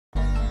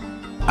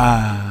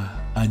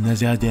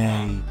Another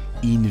day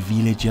in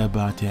Villager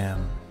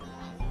Bottom.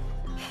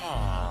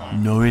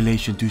 No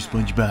relation to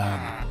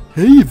SpongeBob.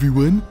 Hey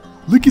everyone,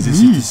 look at The me.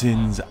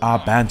 citizens are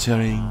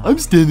bantering. I'm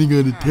standing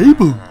on a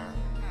table.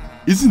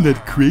 Isn't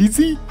that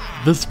crazy?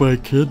 This way,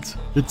 kids.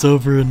 It's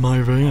over in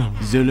my van.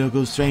 The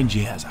local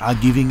strangers are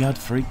giving out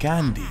free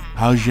candy.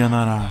 How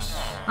generous.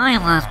 I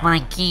lost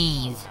my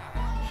keys.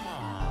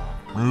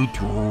 Me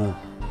too.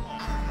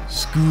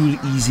 School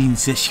is in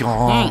session.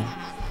 Hey,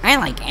 I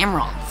like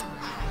emeralds.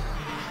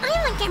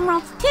 I like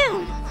emeralds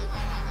too.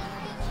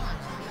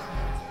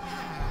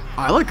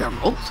 I like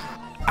emeralds.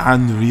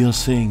 Unreal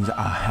things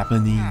are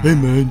happening. Hey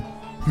man,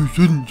 you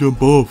shouldn't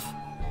jump off.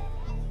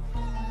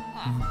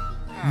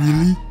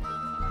 Really?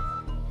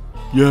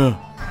 Yeah.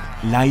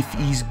 Life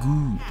is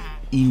good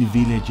in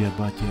Villager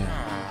Bottom.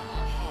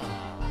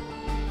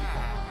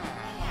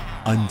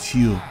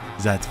 Until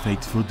that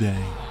fateful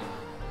day.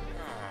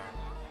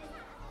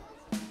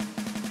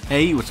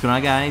 Hey, what's going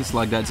on guys?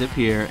 Logdotzip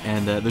here,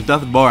 and there's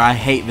nothing more I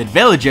hate than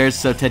villagers,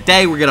 so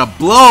today we're gonna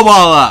blow them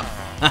all up!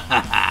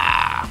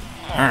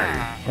 Hey,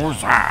 who's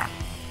that?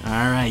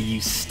 Alright, you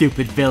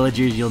stupid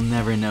villagers, you'll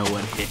never know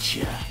what hits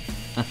you.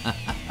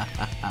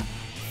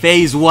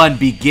 Phase 1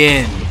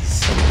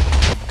 begins!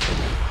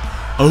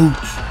 Ouch,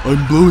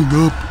 I'm blowing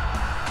up.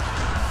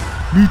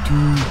 Me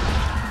too.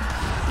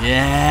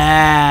 Yeah!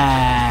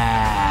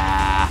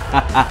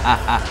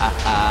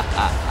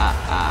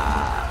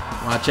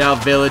 Watch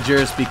out,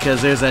 villagers,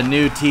 because there's a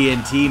new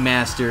TNT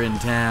master in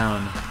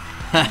town.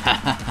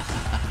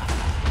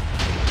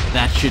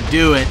 That should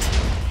do it.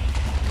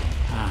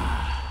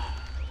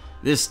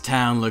 This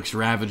town looks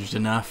ravaged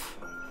enough.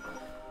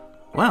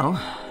 Well,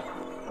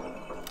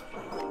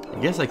 I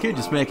guess I could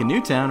just make a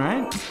new town,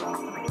 right?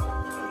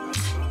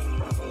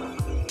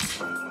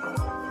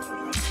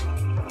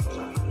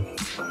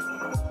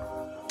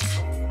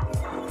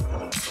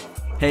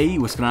 Hey,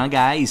 what's going on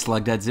guys?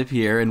 Logdotzip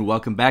here, and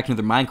welcome back to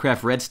another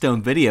Minecraft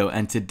Redstone video.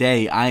 And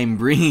today I am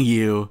bringing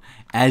you,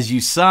 as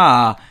you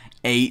saw,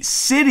 a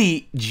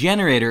city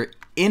generator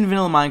in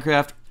vanilla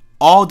Minecraft,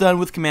 all done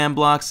with command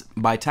blocks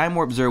by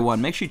Timewarp 01.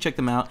 Make sure you check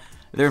them out.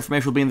 Their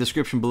information will be in the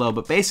description below.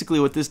 But basically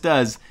what this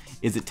does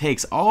is it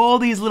takes all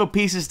these little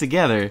pieces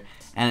together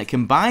and it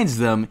combines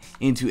them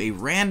into a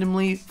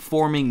randomly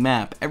forming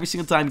map. Every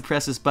single time you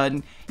press this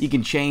button, you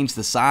can change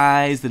the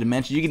size, the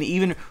dimensions. You can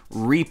even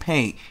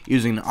repaint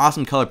using an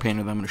awesome color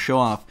painter that I'm going to show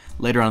off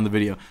later on in the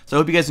video. So I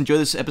hope you guys enjoy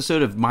this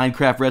episode of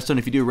Minecraft Redstone.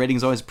 If you do, a rating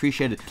is always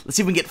appreciated. Let's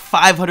see if we can get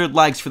 500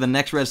 likes for the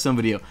next Redstone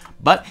video.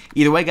 But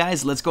either way,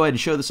 guys, let's go ahead and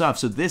show this off.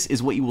 So this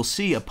is what you will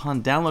see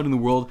upon downloading the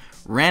world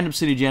random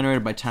city generator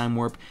by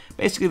Timewarp.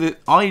 Basically,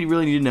 all you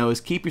really need to know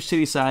is keep your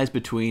city size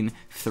between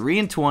 3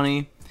 and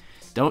 20.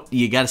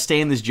 You got to stay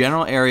in this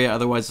general area,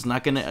 otherwise it's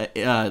not going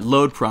to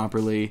load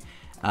properly.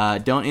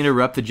 Don't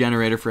interrupt the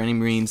generator for any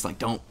means. Like,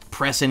 don't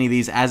press any of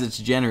these as it's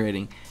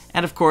generating.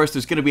 And of course,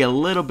 there's going to be a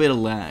little bit of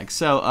lag.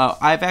 So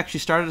I've actually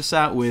started us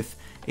out with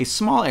a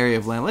small area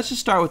of land. Let's just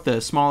start with the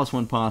smallest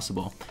one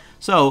possible.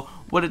 So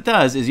what it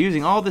does is,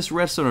 using all this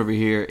redstone over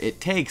here,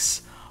 it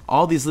takes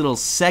all these little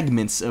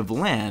segments of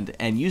land,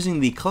 and using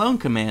the clone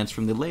commands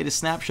from the latest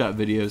Snapshot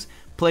videos,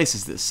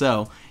 places this.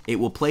 So it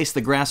will place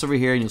the grass over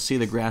here, and you'll see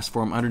the grass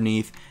form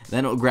underneath.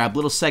 Then it will grab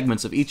little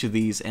segments of each of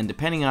these, and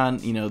depending on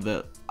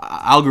the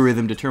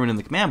algorithm determined in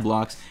the command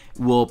blocks,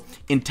 will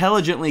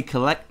intelligently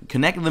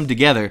connect them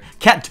together.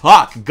 Can't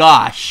talk,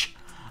 gosh!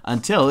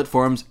 Until it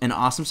forms an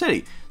awesome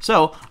city.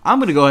 So I'm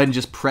going to go ahead and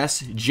just press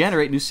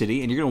generate new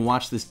city, and you're going to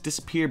watch this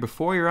disappear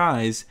before your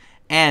eyes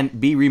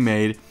and be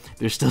remade.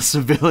 There's still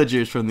some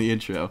villagers from the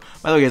intro.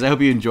 By the way, guys, I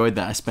hope you enjoyed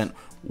that. I spent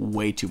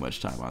way too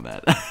much time on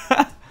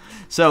that.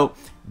 So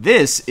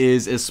this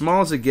is as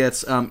small as it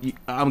gets.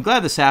 I'm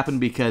glad this happened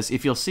because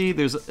if you'll see,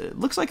 it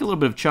looks like a little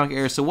bit of chunk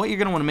error. So what you're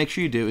going to want to make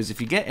sure you do is, if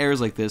you get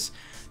errors like this,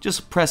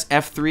 just press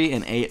F3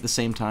 and A at the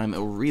same time. It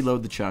will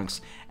reload the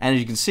chunks. And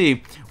as you can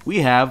see,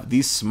 we have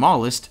the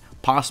smallest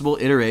possible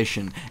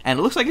iteration. And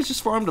it looks like it's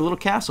just formed a little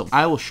castle.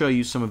 I will show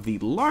you some of the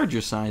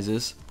larger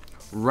sizes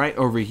right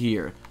over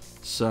here.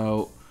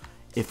 So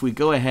if we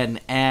go ahead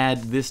and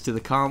add this to the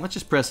column, let's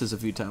just press this a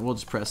few times. We'll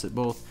just press it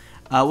both.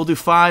 We'll do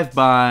 5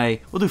 by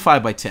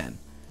 10.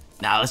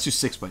 Now let's do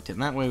 6 by 10.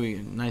 That way we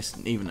get a nice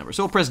even number.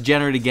 So we'll press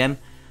generate again.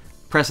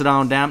 Press it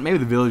on down. Maybe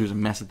the villagers are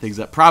messing things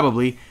up.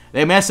 Probably.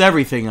 They mess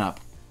everything up.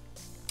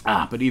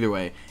 But either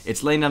way,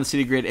 it's laying down the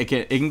city grid. It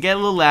can get a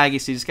little laggy,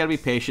 so you just gotta be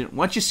patient.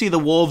 Once you see the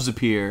wolves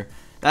appear,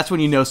 that's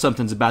when you know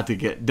something's about to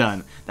get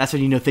done. That's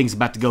when you know things are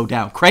about to go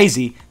down.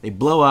 Crazy. They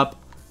blow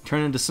up,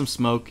 turn into some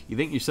smoke. You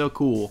think you're so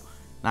cool.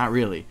 Not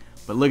really.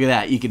 But look at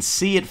that. You can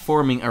see it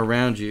forming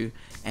around you.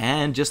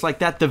 And just like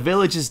that, the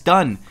village is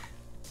done.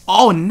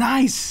 Oh,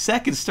 nice!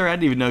 Second star. I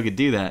didn't even know it could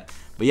do that.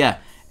 But yeah,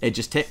 it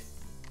just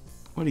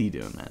What are you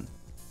doing, man?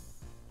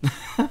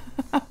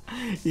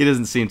 He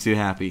doesn't seem too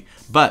happy.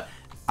 But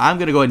I'm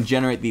going to go ahead and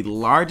generate the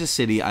largest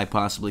city I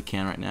possibly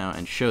can right now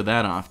and show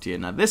that off to you.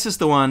 Now, this is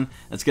the one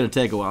that's going to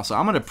take a while. So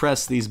I'm going to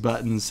press these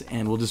buttons,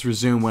 and we'll just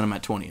resume when I'm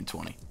at 20 and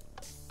 20.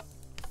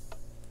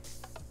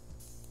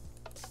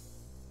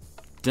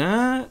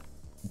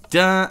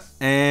 Done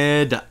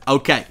and done.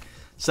 Okay,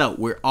 so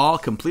we're all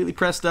completely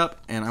pressed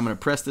up, and I'm going to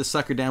press this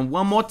sucker down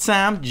one more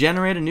time,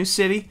 generate a new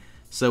city.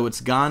 So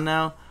it's gone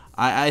now.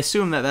 I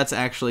assume that that's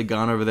actually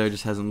gone over there,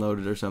 just hasn't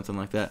loaded or something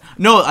like that.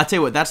 No, I tell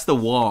you what, that's the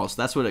walls.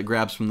 That's what it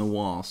grabs from the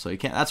wall. So you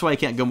can't. That's why you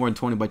can't go more than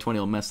 20 by 20.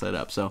 It'll mess that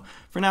up. So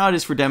for now, it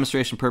is for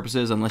demonstration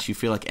purposes, unless you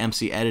feel like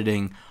MC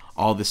editing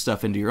all this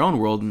stuff into your own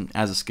world and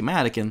as a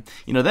schematic, and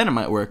then it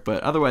might work.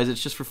 But otherwise,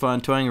 it's just for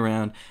fun, toying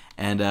around.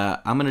 And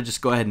I'm gonna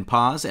just go ahead and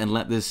pause and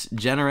let this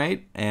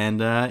generate, and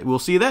we'll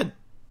see you then.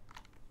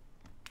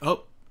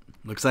 Oh,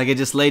 looks like I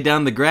just laid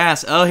down the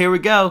grass. Oh, here we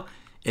go.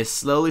 It's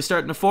slowly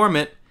starting to form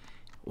it.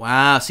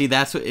 Wow, see,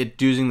 that's what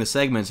it's using the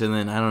segments, and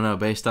then, I don't know,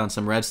 based on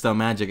some redstone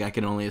magic, I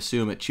can only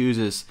assume it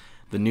chooses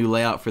the new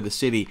layout for the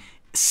city.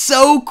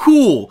 So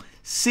cool!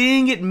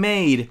 Seeing it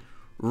made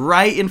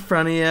right in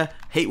front of you.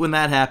 Hate when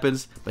that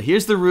happens. But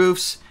here's the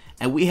roofs,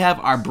 and we have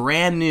our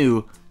brand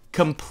new,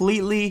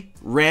 completely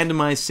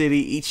randomized city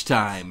each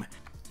time.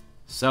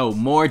 So,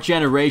 more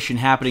generation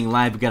happening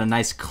live. We've got a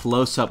nice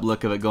close-up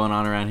look of it going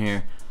on around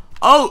here.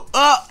 Oh,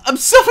 I'm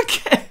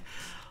suffocating!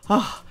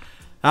 Oh,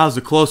 that was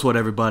a close one,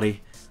 everybody.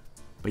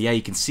 But yeah,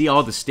 you can see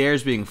all the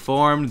stairs being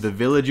formed, the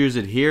villagers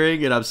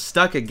adhering, and I'm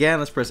stuck again.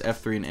 Let's press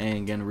F3 and A and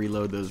again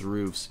reload those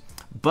roofs.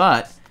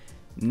 But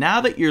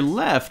now that you're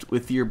left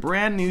with your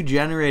brand new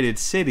generated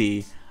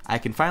city, I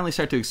can finally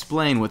start to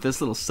explain what this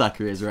little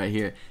sucker is right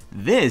here.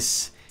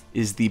 This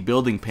is the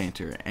building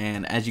painter,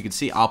 and as you can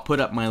see, I'll put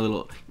up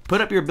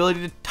your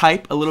ability to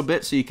type a little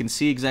bit so you can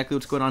see exactly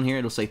what's going on here.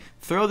 It'll say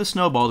throw the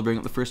snowball to bring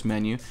up the first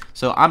menu.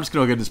 So I'm just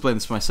going to go ahead and display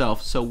this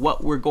myself. So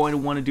what we're going to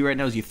want to do right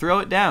now is you throw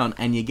it down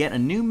and you get a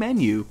new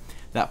menu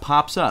that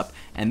pops up,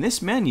 and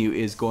this menu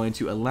is going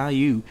to allow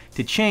you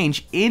to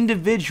change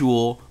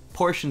individual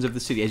portions of the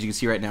city. As you can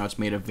see right now, it's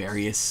made of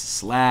various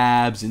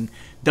slabs and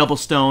double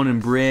stone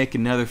and brick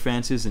and nether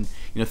fences and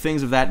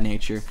things of that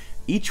nature.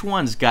 Each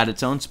one's got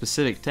its own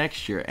specific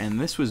texture, and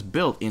this was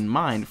built in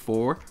mind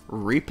for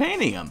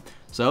repainting them.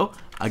 So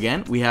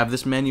again, we have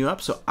this menu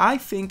up, so I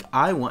think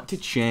I want to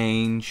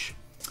change.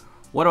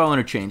 What do I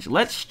want to change?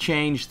 Let's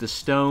change the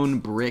stone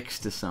bricks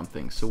to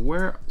something. So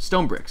where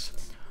stone bricks?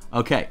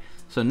 Okay,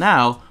 so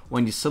now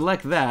when you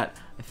select that,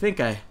 I think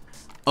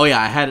oh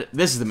yeah, I had it.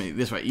 This is the menu.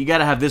 This right. You got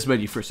to have this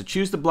menu first. So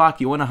choose the block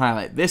you want to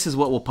highlight. This is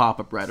what will pop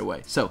up right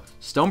away. So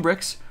stone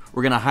bricks.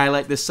 We're going to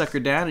highlight this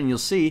sucker down, and you'll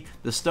see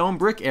the stone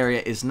brick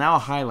area is now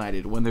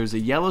highlighted. When there's a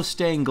yellow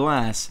stained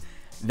glass,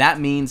 that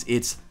means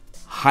it's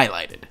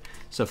highlighted.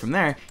 So from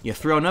there, you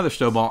throw another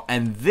snowball,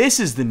 and this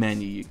is the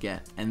menu you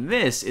get. And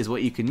this is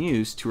what you can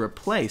use to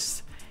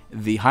replace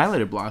the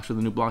highlighted blocks with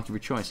a new block of your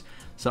choice.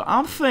 So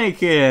I'm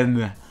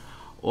thinking,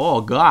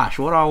 oh gosh,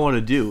 what do I want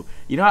to do?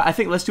 I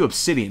think let's do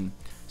obsidian.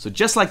 So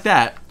just like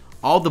that,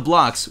 all the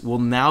blocks will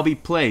now be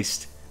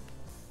placed,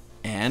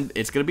 and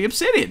it's going to be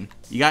obsidian.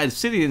 You got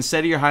obsidian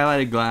instead of your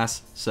highlighted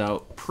glass,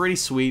 so pretty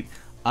sweet.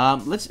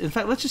 Let's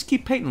just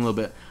keep painting a little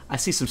bit. I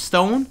see some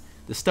stone.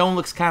 The stone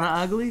looks kind of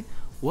ugly.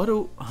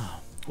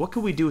 What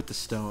could we do with the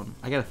stone?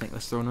 I gotta think.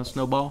 Let's throw in a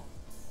snowball.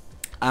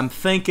 I'm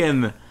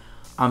thinking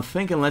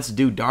let's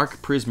do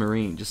dark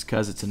prismarine just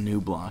because it's a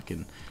new block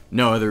and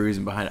no other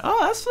reason behind it. Oh,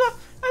 that's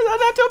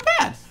not too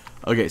bad.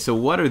 Okay, so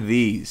what are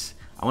these?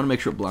 I want to make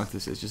sure what block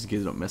this is just in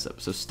case I don't mess up.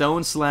 So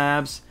stone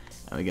slabs.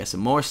 And we got some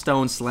more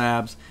stone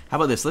slabs. How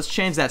about this? Let's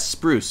change that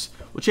spruce.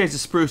 We'll change the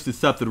spruce to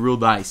something real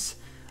nice.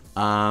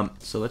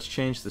 So let's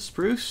change the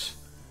spruce.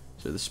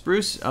 So the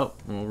spruce, oh,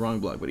 well,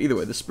 wrong block. But either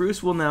way, the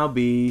spruce will now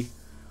be,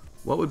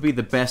 what would be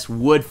the best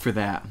wood for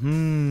that?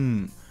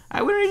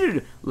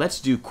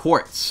 Let's do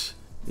quartz.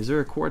 Is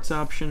there a quartz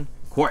option?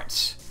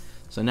 Quartz.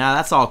 So now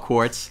that's all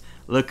quartz.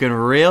 Looking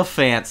real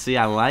fancy.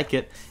 I like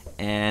it.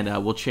 And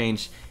we'll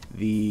change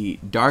the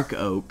dark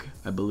oak,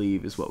 I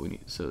believe, is what we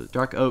need. So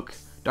dark oak.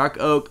 Dark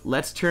oak,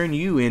 let's turn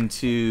you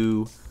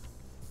into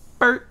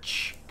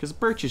birch, because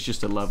birch is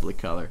just a lovely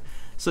color.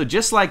 So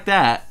just like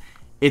that,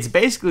 it's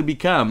basically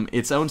become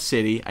its own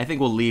city. I think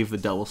we'll leave the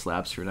double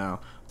slabs for now,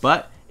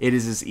 but it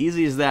is as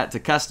easy as that to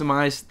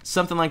customize.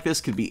 Something like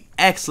this could be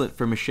excellent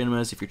for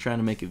machinimas if you're trying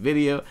to make a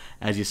video.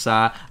 As you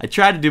saw, I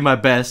tried to do my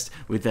best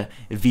with the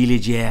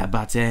villager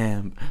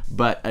bottom,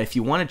 but if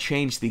you want to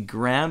change the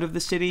ground of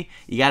the city,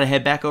 you got to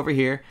head back over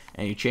here,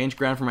 and you change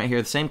ground from right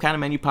here. The same kind of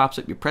menu pops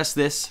up. You press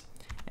this,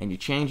 and you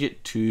change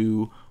it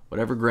to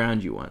whatever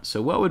ground you want.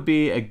 So what would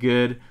be a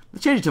good,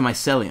 let's change it to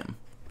mycelium.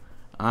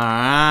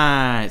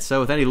 Alright, so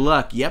with any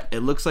luck, yep,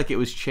 it looks like it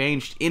was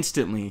changed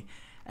instantly.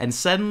 And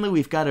suddenly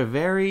we've got a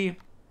very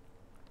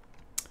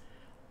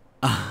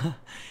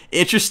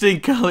interesting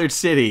colored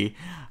city.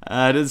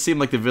 It doesn't seem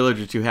like the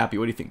villagers are too happy.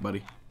 What do you think,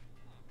 buddy?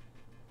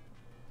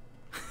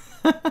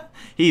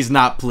 He's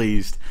not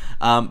pleased.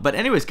 But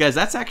anyways, guys,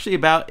 that's actually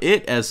about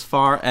it as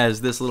far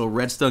as this little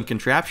redstone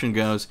contraption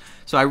goes.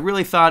 So I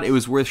really thought it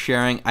was worth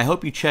sharing. I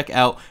hope you check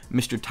out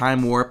Mr.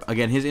 Timewarp.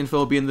 Again, his info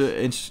will be in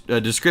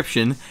the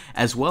description,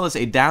 as well as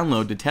a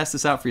download to test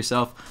this out for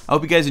yourself. I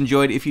hope you guys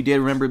enjoyed. If you did,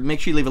 remember, make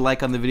sure you leave a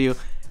like on the video.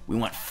 We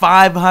want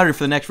 500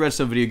 for the next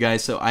redstone video,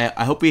 guys. So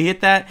I hope we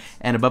hit that.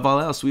 And above all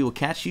else, we will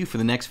catch you for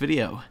the next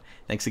video.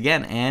 Thanks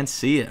again, and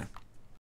see ya.